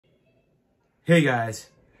Hey guys,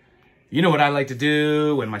 you know what I like to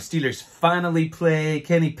do when my Steelers finally play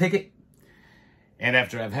Kenny Pickett? And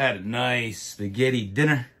after I've had a nice spaghetti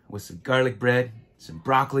dinner with some garlic bread, some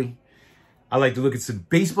broccoli, I like to look at some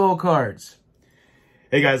baseball cards.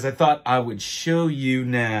 Hey guys, I thought I would show you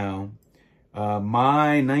now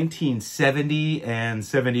my 1970 and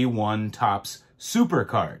 71 Topps Super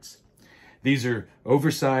cards. These are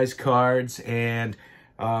oversized cards and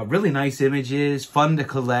really nice images, fun to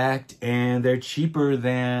collect, and they're cheaper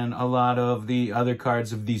than a lot of the other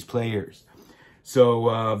cards of these players.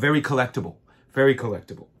 So very collectible, very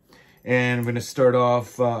collectible. And I'm going to start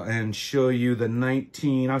off and show you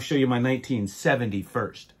I'll show you my 1970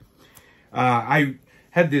 first. I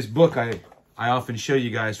had this book I often show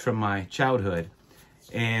you guys from my childhood,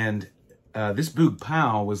 and this Boog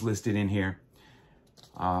Powell was listed in here.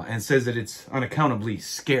 And says that it's unaccountably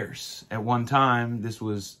scarce. At one time, this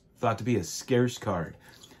was thought to be a scarce card,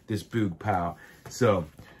 this Boog Powell. So,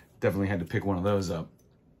 definitely had to pick one of those up.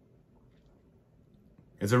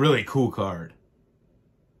 It's a really cool card.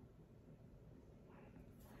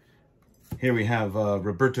 Here we have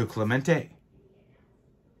Roberto Clemente.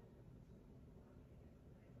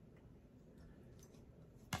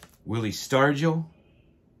 Willie Stargell.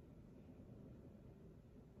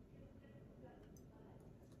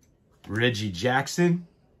 Reggie Jackson,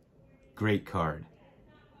 great card.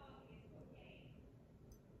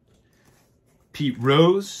 Pete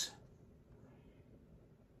Rose.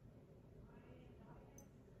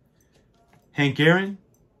 Hank Aaron.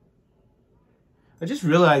 I just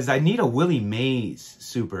realized I need a Willie Mays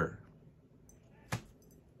Super.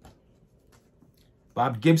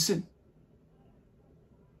 Bob Gibson.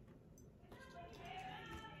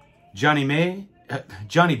 Johnny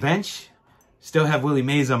Bench. Still have Willie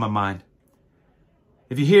Mays on my mind.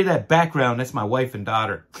 If you hear that background, that's my wife and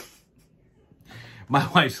daughter. My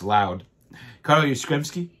wife's loud. Carl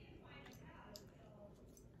Yastrzemski.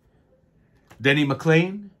 Denny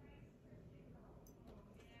McLain.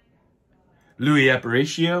 Louis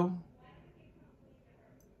Aparicio.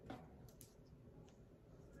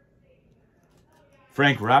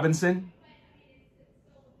 Frank Robinson.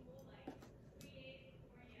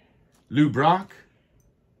 Lou Brock.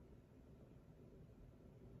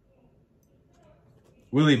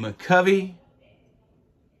 Willie McCovey.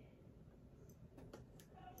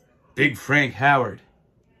 Big Frank Howard.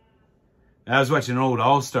 I was watching an old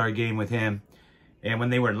All-Star game with him, and when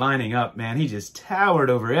they were lining up, man, he just towered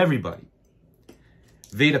over everybody.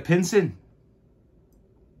 Vada Pinson.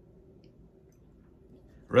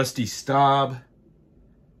 Rusty Staub.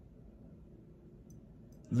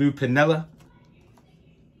 Lou Piniella.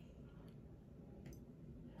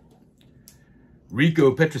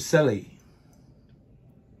 Rico Petrocelli.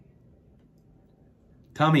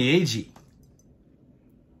 Tommy Agee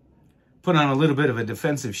put on a little bit of a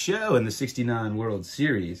defensive show in the '69 World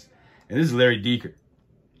Series. And this is Larry Dieker.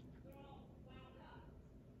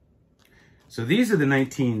 So these are the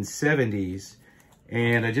 1970s.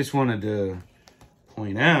 And I just wanted to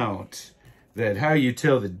point out that how you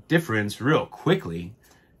tell the difference real quickly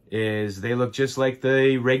is they look just like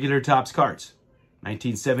the regular Topps cards.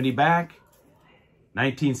 1970 back,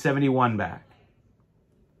 1971 back.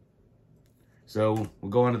 So we'll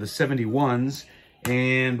go on to the 71s.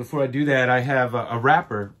 And before I do that, I have a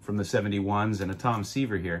wrapper from the 71s and a Tom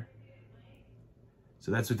Seaver here.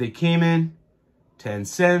 So that's what they came in. 10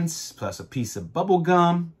 cents plus a piece of bubble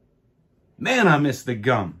gum. Man, I miss the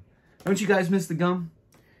gum. Don't you guys miss the gum?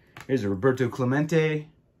 Here's a Roberto Clemente.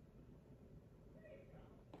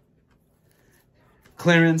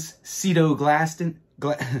 Clarence Cito Gaston.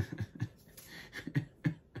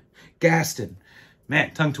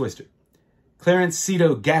 Man, tongue twister. Clarence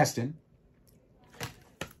Cito Gaston.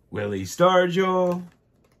 Willie Stargell.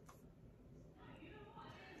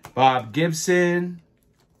 Bob Gibson.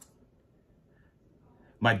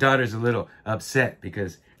 My daughter's a little upset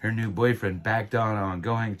because her new boyfriend backed on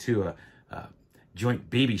going to a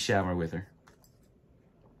joint baby shower with her.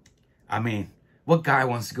 I mean, what guy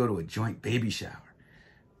wants to go to a joint baby shower?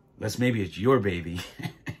 Unless maybe it's your baby.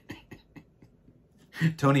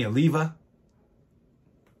 Tony Oliva.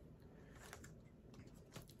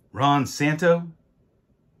 Ron Santo.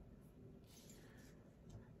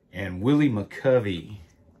 And Willie McCovey.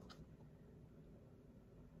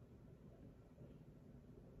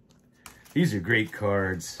 These are great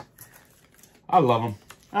cards. I love them.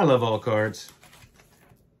 I love all cards.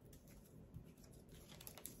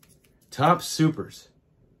 Topps Supers.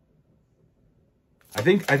 I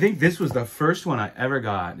think this was the first one I ever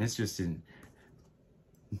got. And it's just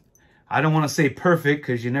I don't want to say perfect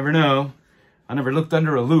because you never know. I never looked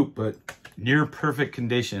under a loop, but near perfect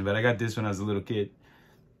condition, but I got this when I was a little kid.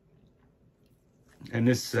 And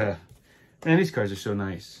this, man, these cars are so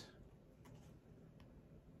nice.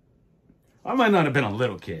 I might not have been a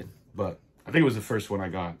little kid, but I think it was the first one I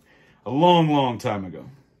got a long, long time ago.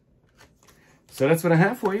 So that's what I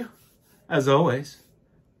have for you. As always,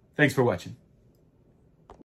 thanks for watching.